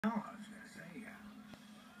No, I was going to say,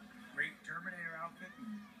 great Terminator outfit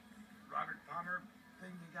and Robert Palmer thing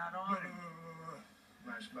you got on.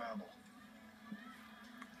 Nice babble.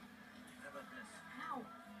 How about this? Ow.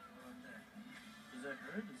 How about that? Does that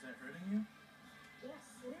hurt? Is that hurting you? Yes,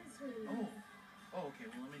 it is hurting. Oh. Oh, okay.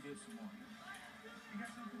 Well, let me do some more. You got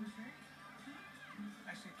something to say?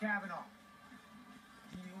 Actually, Kavanaugh,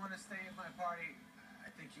 do you want to stay at my party? I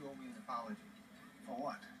think you owe me an apology. For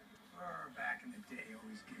what? For back in the day,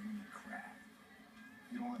 always giving me crap.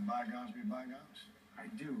 You don't let bygones be bygones? I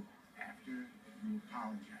do, after you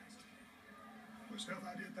apologized to me. For stuff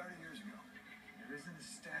I did 30 years ago. There isn't a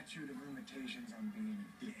statute of limitations on being a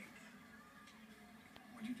dick.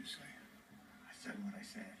 What'd you just say? I said what I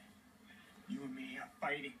said. You and me are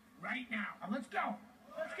fighting right now. Now let's go.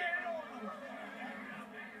 Let's get it over with.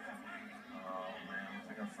 Oh, man. I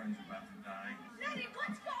think our friends are about to die. Lenny,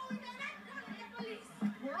 what's going on? I'm calling the police.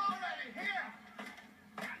 We're already here.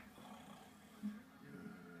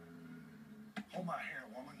 Hold my hair,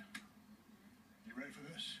 woman. You ready for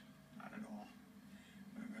this? Not at all.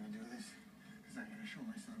 We're going to do this because I'm going to show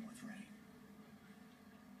my son what's right.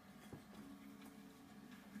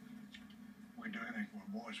 We'd do anything for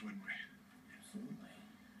our boys, wouldn't we? Absolutely.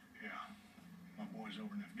 Yeah. My boy's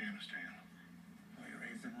over in Afghanistan. Oh, you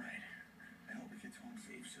raised him right. I hope he gets home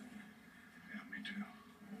safe soon. Yeah, me too.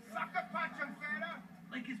 Sucker punch him, Fanta!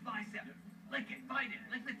 Lick his bicep. Lick it. Bite it.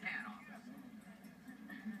 Lick the tan off.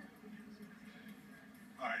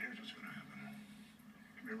 All right, here's what's gonna happen.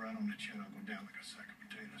 Hit me right on the chin, I'll go down like a sack of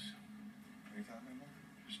potatoes. What are you talking about?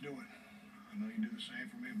 Just do it. I know you do the same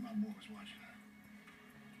for me if my boy's watching.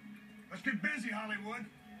 Let's get busy, Hollywood.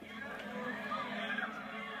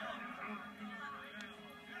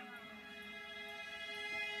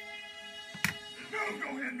 No,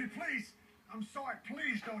 don't hit me, please. I'm sorry,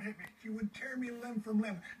 please don't hit me. You would tear me limb from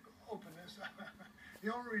limb. Go open this.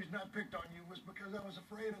 The only reason I picked on you was because I was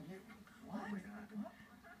afraid of you. What? Please,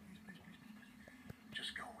 please.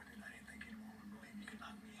 Just go with it. I didn't think anyone would believe you could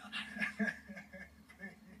knock me out.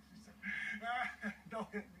 Please.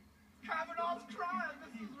 Don't hit me. Kavanaugh's trying.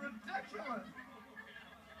 This is ridiculous.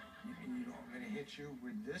 You mean you don't want me to hit you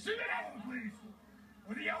with this? Sit down, please.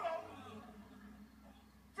 With the elbow.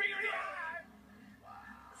 Finger in the eye.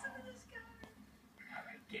 Listen to this guy. All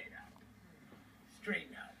right, get up.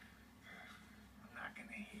 Straighten up. I'm not going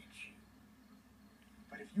to hit you.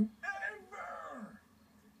 But if you ever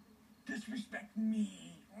disrespect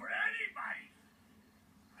me or anybody,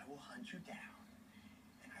 I will hunt you down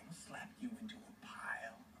and I will slap you into a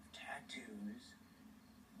pile of tattoos,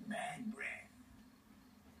 bad breath,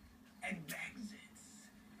 and exits.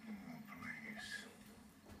 Oh, please.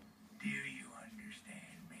 Do you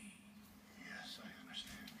understand me? Yes, I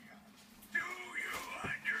understand you. Do you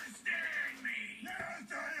understand me?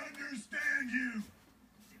 Yes, I understand you.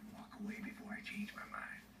 Then walk away before I change my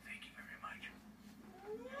mind. Thank you very much.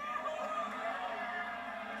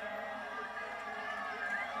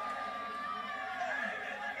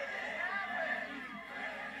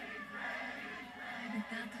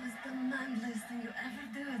 That was the manliest thing you ever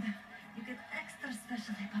did. You get extra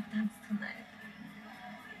special hip-hop dance tonight.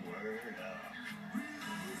 Word up.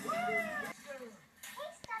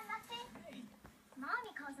 Hey, Stud Muffin. Hey,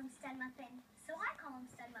 Mommy calls him Stud Muffin, so I call him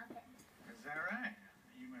Stud Muffin. is that right?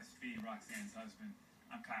 You must be Roxanne's husband.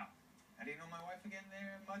 I'm Kyle. How do you know my wife again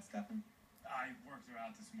there, butt stuffing? I worked her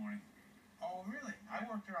out this morning. Oh, really? I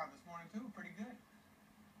worked her out this morning, too. Pretty good.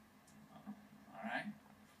 All right.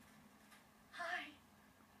 Hi.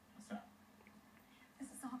 What's up? This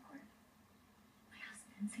is awkward. My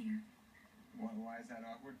husband's here. Why is that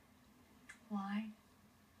awkward? Why?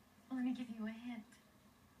 Well, let me give you a hint.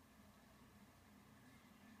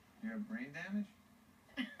 You have brain damage?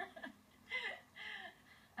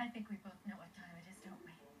 I think we both know what time it is, don't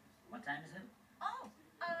we? What time is it? Oh,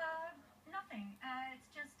 nothing. It's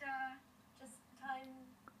just time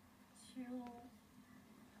to...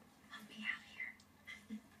 I'll be out here.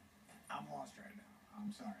 I'm lost right now. I'm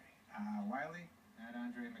sorry. Wiley, how'd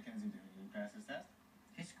Andre McKenzie do? Did he pass his test?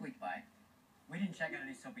 He squeaked by. We didn't check out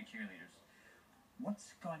any soapy cheerleaders.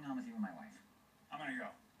 What's going on with you and my wife? I'm gonna go.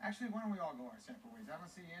 Actually, why don't we all go our separate ways? I don't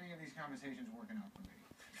see any of these conversations working out for me.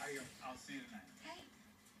 Adios. I'll see you tonight. Hey,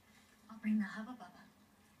 I'll bring the Hubba Bubba.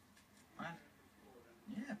 What?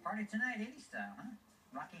 Yeah, party tonight, 80s style, huh?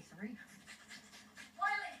 Rocky 3?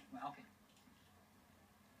 Wiley! Well, okay.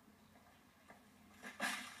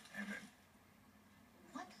 And then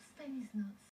What is Benny's nuts?